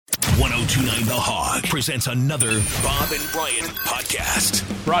1029 The Hog presents another Bob and Brian podcast.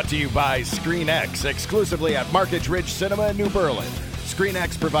 Brought to you by ScreenX, exclusively at Market Ridge Cinema in New Berlin.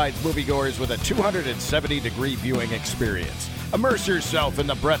 ScreenX provides moviegoers with a 270-degree viewing experience. Immerse yourself in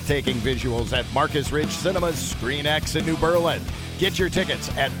the breathtaking visuals at Marcus Ridge Cinema's ScreenX in New Berlin. Get your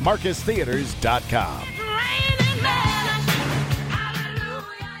tickets at marcustheaters.com.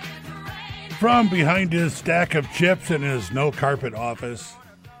 From behind his stack of chips in his no-carpet office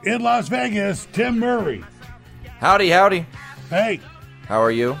in Las Vegas, Tim Murray. Howdy, howdy. Hey. How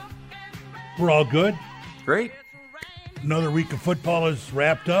are you? We're all good. Great. Another week of football is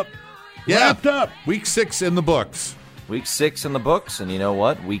wrapped up. Yeah. Wrapped up. Week 6 in the books. Week 6 in the books, and you know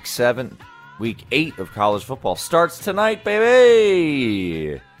what? Week 8 of college football starts tonight,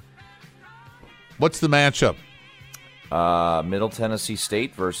 baby! What's the matchup? Middle Tennessee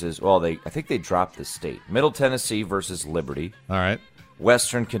State versus, I think they dropped the state. Middle Tennessee versus Liberty. All right.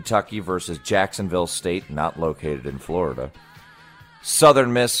 Western Kentucky versus Jacksonville State, not located in Florida.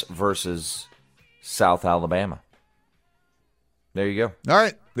 Southern Miss versus South Alabama. There you go. All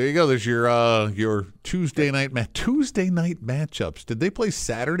right. There you go. There's your Tuesday night matchups. Did they play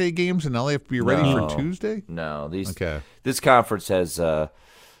Saturday games and now they have to be ready for Tuesday? No. This conference has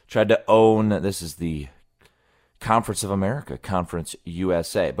tried to own. This is the Conference of America, Conference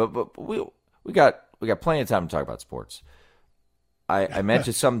USA. But we got plenty of time to talk about sports. I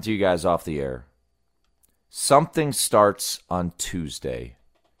mentioned something to you guys off the air. Something starts on Tuesday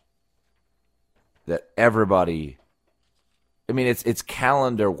that everybody. I mean, it's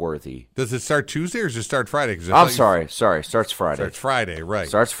calendar worthy. Does it start Tuesday or does it start Friday? I'm sorry. Starts Friday. Starts Friday, right?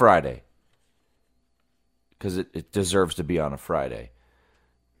 Starts Friday because it deserves to be on a Friday.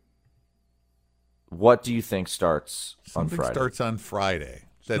 What do you think starts on Friday? Something starts on Friday.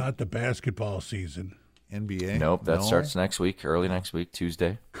 It's not the basketball season. NBA? Nope, that starts next week, early next week,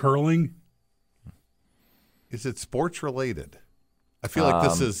 Tuesday. Curling? Is it sports related? I feel like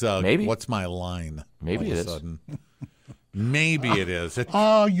this is maybe. What's my line? Maybe all it of a is. Sudden. Maybe it is.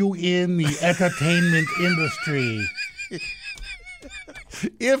 Are you in the entertainment industry?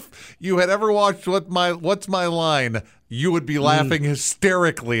 If you had ever watched What's My Line, you would be laughing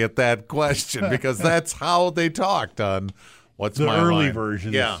hysterically at that question because that's how they talked on What's My Line. The early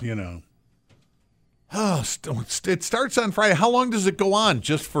versions, you know. Oh, it starts on Friday. How long does it go on?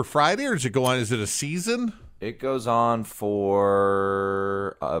 Just for Friday, or does it go on? Is it a season? It goes on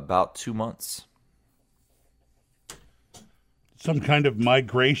for about 2 months. Some kind of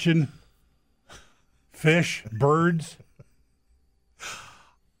migration? Fish? Birds?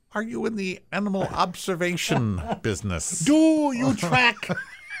 Are you in the animal observation business? Do you track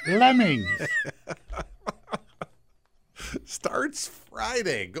lemmings? Starts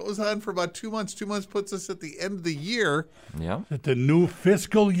Friday. Goes on for about 2 months. 2 months puts us at the end of the year. Yeah. Is it the new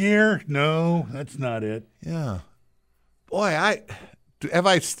fiscal year? No, that's not it. Yeah. Boy,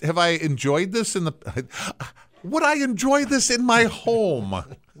 have I enjoyed this in the would I enjoy this in my home?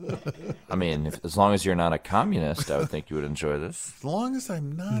 I mean, as long as you're not a communist, I would think you would enjoy this. As long as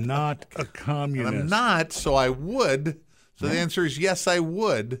I'm not a communist. I'm not, so I would. So the answer is yes, I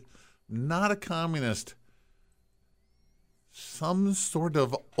would. Not a communist. Some sort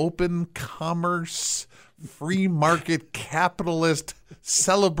of open commerce, free market capitalist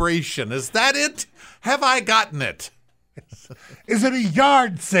celebration. Is that it? Have I gotten it? Is it a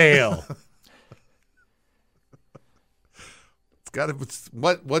yard sale?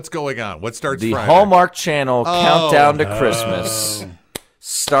 What's going on? What starts the Friday? Hallmark Channel Countdown to Christmas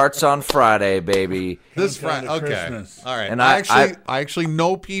starts on Friday, baby. This Friday. Okay. Christmas. All right. And I actually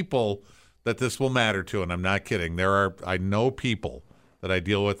know people that this will matter to, and I'm not kidding. I know people that I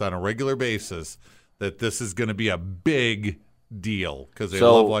deal with on a regular basis that this is going to be a big deal because they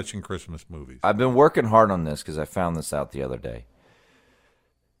love watching Christmas movies. I've been working hard on this because I found this out the other day.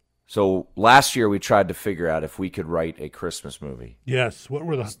 So last year we tried to figure out if we could write a Christmas movie. Yes. What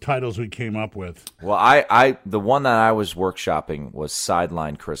were the titles we came up with? Well, the one that I was workshopping was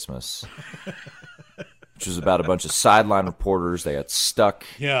Sideline Christmas, which was about a bunch of sideline reporters. They got stuck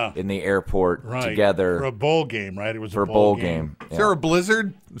in the airport together. For a bowl game, right? It was for a bowl game. Is there a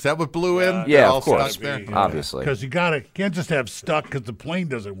blizzard? Is that what blew in? Yeah, of course. Obviously. Because you can't just have stuck because the plane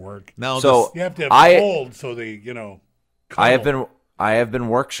doesn't work. No, you have to have cold so they, I have been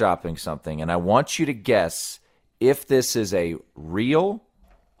workshopping something, and I want you to guess if this is a real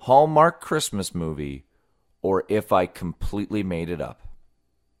Hallmark Christmas movie or if I completely made it up.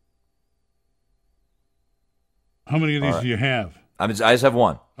 How many of these do you have? I just have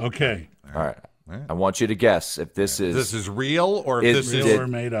one. Okay. All right. I want you to guess if this is real or if this is real or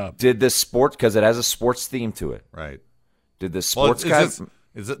made up. Did this sport, because it has a sports theme to it. Right. Did the sports guy?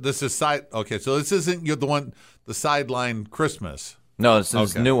 This is side? Okay, so this isn't the sideline Christmas. No, this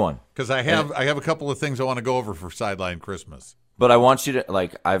is a new one. Because I have a couple of things I want to go over for sideline Christmas. But I want you to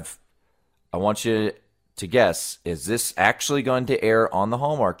I want you to guess: is this actually going to air on the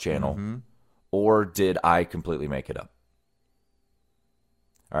Hallmark Channel, or did I completely make it up?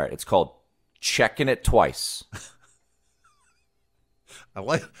 All right, it's called Checking It Twice. I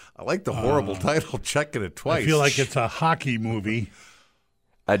like the horrible title, Checking It Twice. I feel like it's a hockey movie.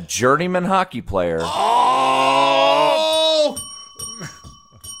 A journeyman hockey player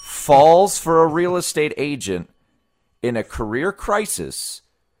falls for a real estate agent in a career crisis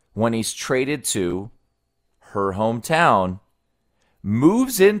when he's traded to her hometown,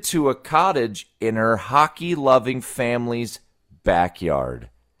 moves into a cottage in her hockey-loving family's backyard.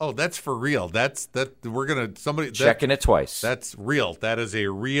 Oh, that's for real. We're gonna Checking it twice. That's real. That is a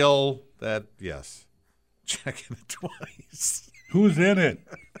real. Yes. Checking it twice. Who's in it?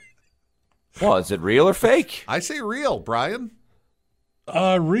 Well, is it real or fake? I say real, Brian.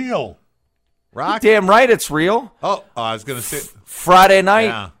 Real. Rock. Damn right it's real. Oh, I was gonna say Friday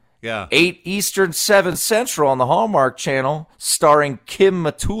night. Yeah. 8 Eastern, 7 Central on the Hallmark Channel, starring Kim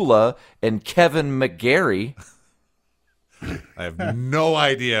Matula and Kevin McGarry. I have no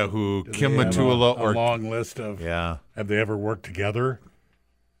idea who Kim They have Matula a long list of. Yeah. Have they ever worked together?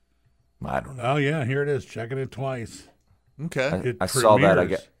 I don't know. Oh yeah, here it is. Checking it twice. Okay. It saw that.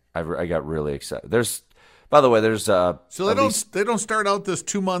 premieres. I got really excited. By the way, there's So they don't start out this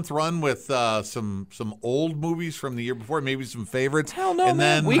 2-month run with some old movies from the year before, maybe some favorites. Hell no, and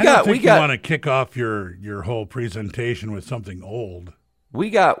man. then I don't think you want to kick off your whole presentation with something old.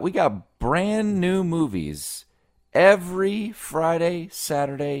 We got brand new movies every Friday,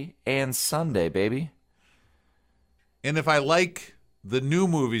 Saturday, and Sunday, baby. And if I like the new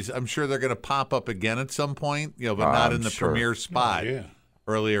movies, I'm sure they're going to pop up again at some point, but not in the premiere spot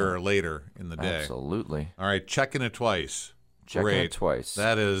earlier or later in the day. Absolutely. All right, Checking It Twice. Checking Great. It Twice.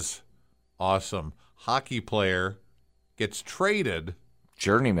 That is awesome. Hockey player gets traded.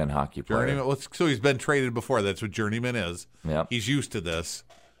 Journeyman hockey player. So he's been traded before. That's what journeyman is. Yep. He's used to this.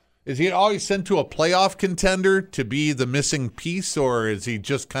 Is he always sent to a playoff contender to be the missing piece, or is he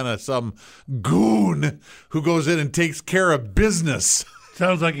just kind of some goon who goes in and takes care of business?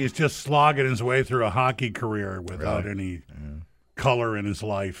 Sounds like he's just slogging his way through a hockey career without any color in his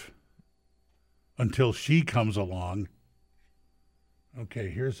life until she comes along. Okay,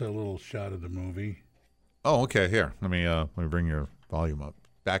 here's a little shot of the movie. Oh, okay. Here, let me bring your volume up.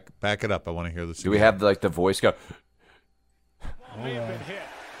 Back it up. I want to hear this. Do we have the voice go? You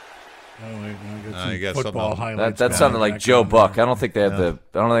got football highlights. That sounded like Joe Buck. I don't think they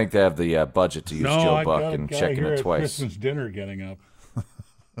have the budget to use Joe Buck and Checking It Twice. Christmas dinner getting up.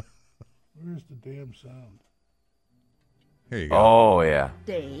 Where's the damn sound? Here you go. Oh yeah.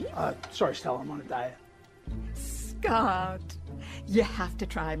 Dave? Sorry, Stella, I'm on a diet. Scott, you have to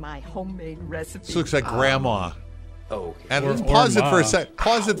try my homemade recipe. This looks like Grandma. Okay. And pause it for a sec.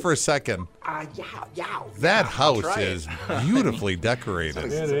 Pause it for a second. That house is beautifully decorated.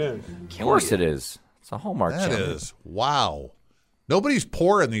 It is. Of course it is. It's a Hallmark That channel. is. Wow. Nobody's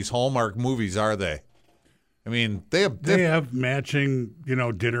poor in these Hallmark movies, are they? I mean, they have matching,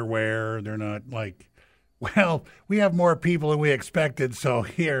 dinnerware. They're not like, well, we have more people than we expected, so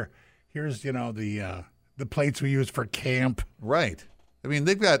here's the plates we use for camp. Right. I mean,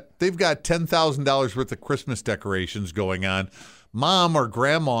 they've got $10,000 worth of Christmas decorations going on. Mom or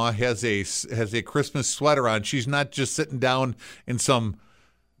Grandma has a Christmas sweater on. She's not just sitting down in some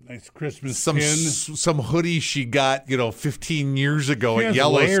nice Christmas pin. Some hoodie she got 15 years ago at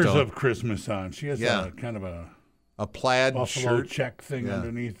Yellowstone. She has layers of Christmas on. She has a kind of a plaid buffalo shirt check thing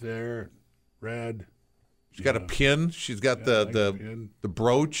underneath there, red. She's got a pin. She's got the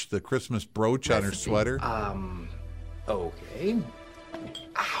brooch, the Christmas brooch on her sweater. Okay.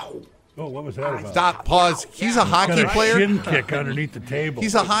 Ow. Oh, what was that about? Stop, pause. He's a hockey player. Shin kick underneath the table.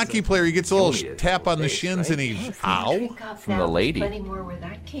 He's a hockey player. He gets a little tap on the shins and he, ow. From the lady. Plenty more where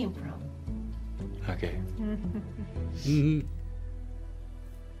that came from. Okay. You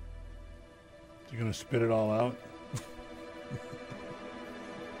gonna spit it all out?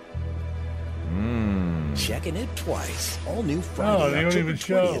 Checking It Twice. All new Oh, Friday, they don't even October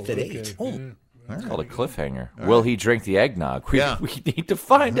show. 20th at 8. Okay. It's called a cliffhanger. Will he drink the eggnog? We Yeah. need to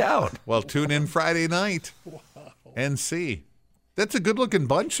find out. Well, tune in Friday night and see. That's a good-looking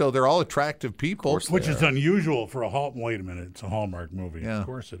bunch, though. They're all attractive people. Which is unusual for a Wait a minute, it's a Hallmark movie. Yeah. Of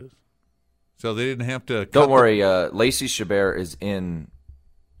course it is. So they didn't have to. Don't worry, Lacey Chabert is in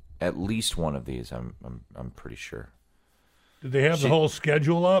at least one of these. I'm pretty sure. Did they have the whole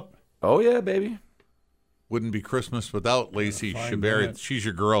schedule up? Oh yeah, baby. Wouldn't be Christmas without Lacey find Chabert. that. She's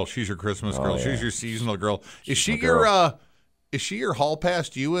your girl. She's your Christmas girl. yeah. She's your seasonal girl. Is she my girl. your hall pass?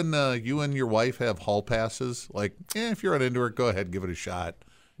 Do you and your wife have hall passes? Like, if you're into it, go ahead, give it a shot.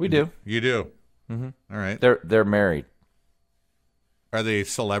 We do. You do. Mm-hmm. All right. They're married. Are they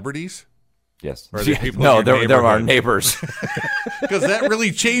celebrities? Yes. Or are they people No, in your they're our neighborhood? neighbors. Because that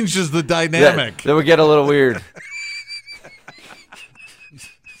really changes the dynamic. That would get a little weird.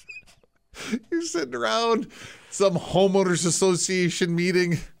 You're sitting around some homeowners association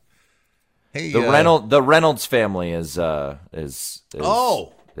meeting. Hey, The Reynolds family is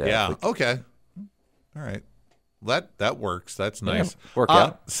Oh, yeah. Okay. All right. That works. That's nice. work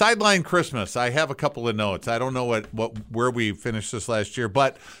out. Sideline Christmas. I have a couple of notes. I don't know where we finished this last year,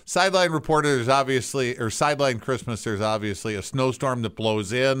 but Sideline Reporter is obviously, or Sideline Christmas, there's obviously a snowstorm that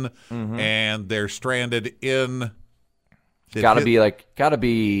blows in, and they're stranded in. Gotta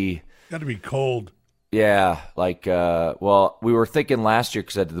be cold. yeah, like well, we were thinking last year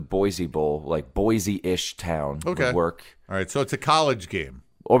because I did the Boise Bowl, like Boise-ish town Okay. would work. All right, so it's a college game.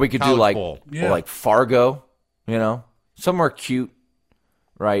 Or we could do College like bowl. Yeah. or like Fargo, somewhere cute,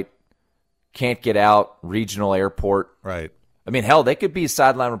 right? Can't get out, regional airport. Right. I mean, hell, they could be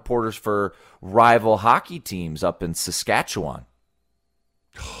sideline reporters for rival hockey teams up in Saskatchewan.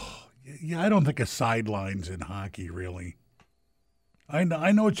 Yeah, I don't think of sidelines in hockey, really. I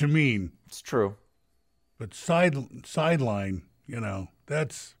know what you mean, It's true. but sideline,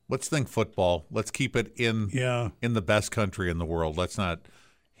 that's Let's think football. Let's keep it in the best country in the world. Let's not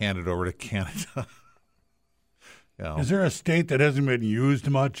hand it over to Canada. Is there a state that hasn't been used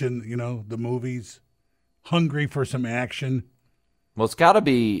much in, the movies? Hungry for some action? Well, it's got to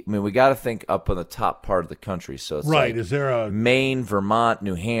be. I mean, we got to think up on the top part of the country. So it's Right. like Is there a Maine, Vermont,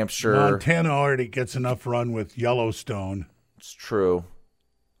 New Hampshire. Montana already gets enough run with Yellowstone. It's true.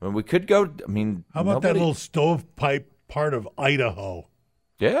 I mean, we could go. I mean, How about that little stovepipe part of Idaho?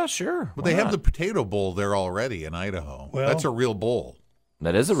 Yeah, sure. But Why they have not? the Potato Bowl there already in Idaho. Well, that's a real bowl.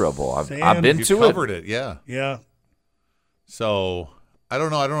 That is a real bowl. I've Sand, been You to covered it. it, yeah. Yeah. So I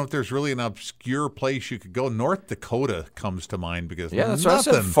don't know. I don't know if there's really an obscure place you could go. North Dakota comes to mind because Yeah, that's what I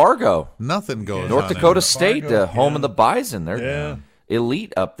said. nothing, Fargo, nothing goes North on Dakota in- State, Fargo, home yeah. of the Bison. They're Yeah.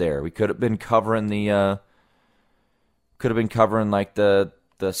 elite up there. We could have been covering the. Could have been covering like the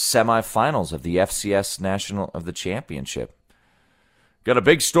semifinals of the FCS National of the Championship. Got a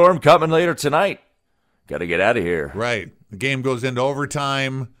big storm coming later tonight. Got to get out of here. Right. The game goes into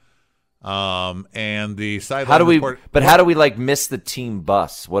overtime, and the sideline How do we? report- But how do we like miss the team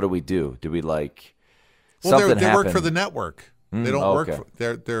bus? What do we do? Do we like? Well, something they work happen? for the network. They don't work.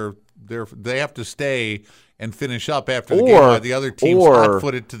 okay. They have to stay and finish up after the Or- game. While the other team's or-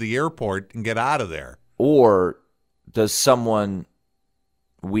 hot-footed to the airport and get out of there. Or does someone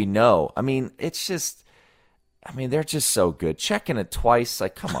we know? I mean, it's just. I mean, they're just so good. Checking it twice,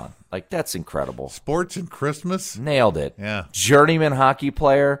 like, come on, like that's incredible. Sports and Christmas. Nailed it. Yeah. Journeyman hockey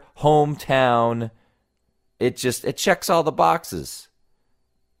player, hometown. It checks all the boxes.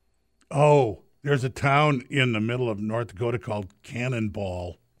 Oh, there's a town in the middle of North Dakota called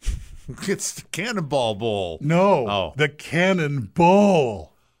Cannonball. It's the Cannonball Bowl. No, Oh. the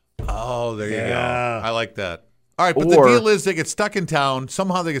Cannonball. Oh, there you go. Yeah. I like that. All right, but Or- the deal is they get stuck in town.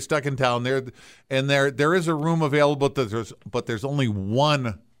 Somehow they get stuck in town. There is a room available, but there's only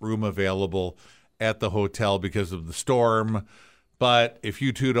one room available at the hotel because of the storm. But if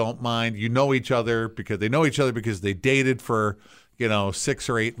you two don't mind, you know each other because they dated for 6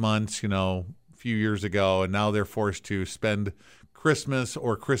 or 8 months, a few years ago, and now they're forced to spend Christmas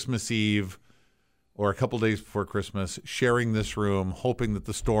or Christmas Eve or a couple days before Christmas sharing this room, hoping that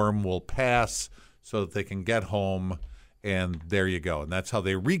the storm will pass so that they can get home, and there you go. And that's how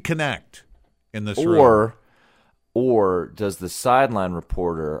they reconnect in this room. Or does the sideline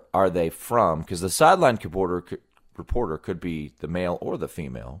reporter, are they from? Because the sideline reporter could be the male or the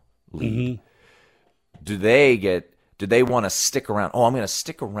female lead. Mm-hmm. Do they want to stick around? Oh, I'm going to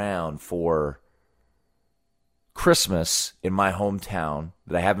stick around for Christmas in my hometown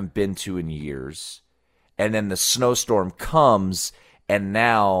that I haven't been to in years. And then the snowstorm comes, and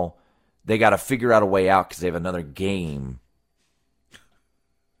now they got to figure out a way out because they have another game.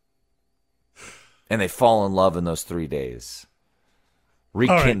 And they fall in love in those 3 days.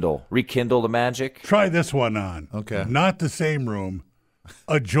 Rekindle the magic. Try this one on. Okay. Not the same room,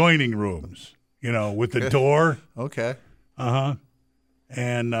 adjoining rooms, with the door. Okay.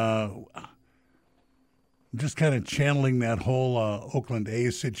 And Just kind of channeling that whole Oakland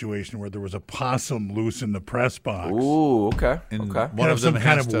A's situation where there was a possum loose in the press box. Ooh, okay. And Okay. one of them some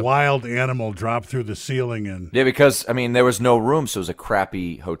kind has of to. wild animal drop through the ceiling and Yeah, because there was no room, so it was a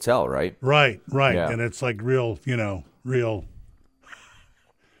crappy hotel, right? right, Yeah. and it's like real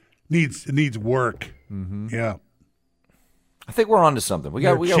needs work. Mm-hmm. Yeah, I think we're onto something. We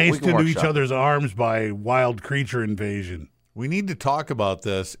They're chased can into each workshop. other's arms by wild creature invasion. We need to talk about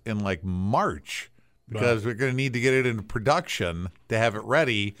this in like March because we're going to need to get it into production to have it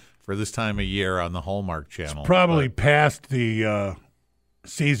ready for this time of year on the Hallmark Channel. Probably past the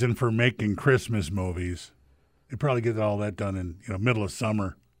season for making Christmas movies. They probably get all that done in middle of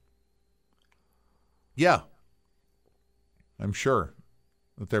summer. Yeah. I'm sure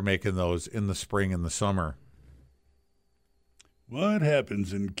that they're making those in the spring and the summer. What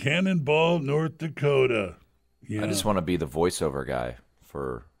happens in Cannonball, North Dakota? Yeah. I just want to be the voiceover guy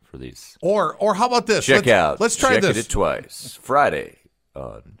for these. Or how about this? Let's try Check this. it twice. Friday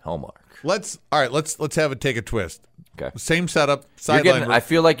on Hallmark. Let's have it take a twist. Okay. Same setup. I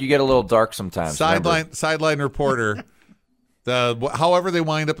feel like you get a little dark sometimes. Sideline reporter. However they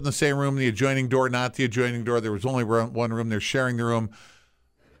wind up in the same room, the adjoining door, not the adjoining door. There was only one room. They're sharing the room.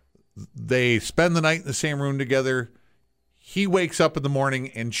 They spend the night in the same room together. He wakes up in the morning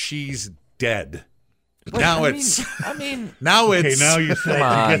and she's dead. Now okay, now you say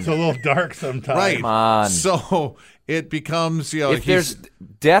it gets a little dark sometimes. Right. Come on. So it becomes, if there's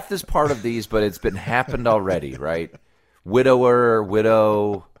death is part of these, but it's been happened already, right?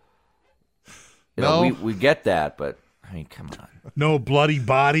 Widow. We get that, but I mean, come on. No bloody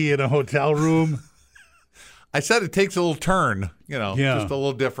body in a hotel room. I said it takes a little turn, just a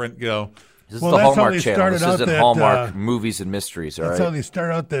little different, This is Well, the that's how Hallmark they channel. started This out isn't that, Hallmark movies and mysteries, all That's right? how they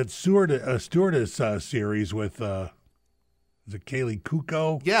start out that stewardess series with is it Kaylee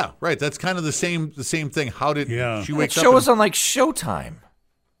Kuko? Yeah, right. That's kind of the same thing. How did she That wake up? show was on like Showtime.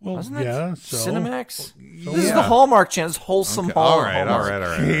 Well, Wasn't it? yeah. So Cinemax? This is the Hallmark channel. It's wholesome All Hallmark.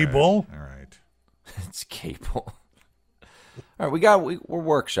 right. Cable. All right. It's cable. All right, we're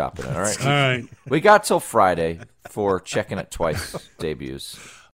workshopping it, all right? All right. We got till Friday for checking it twice debuts.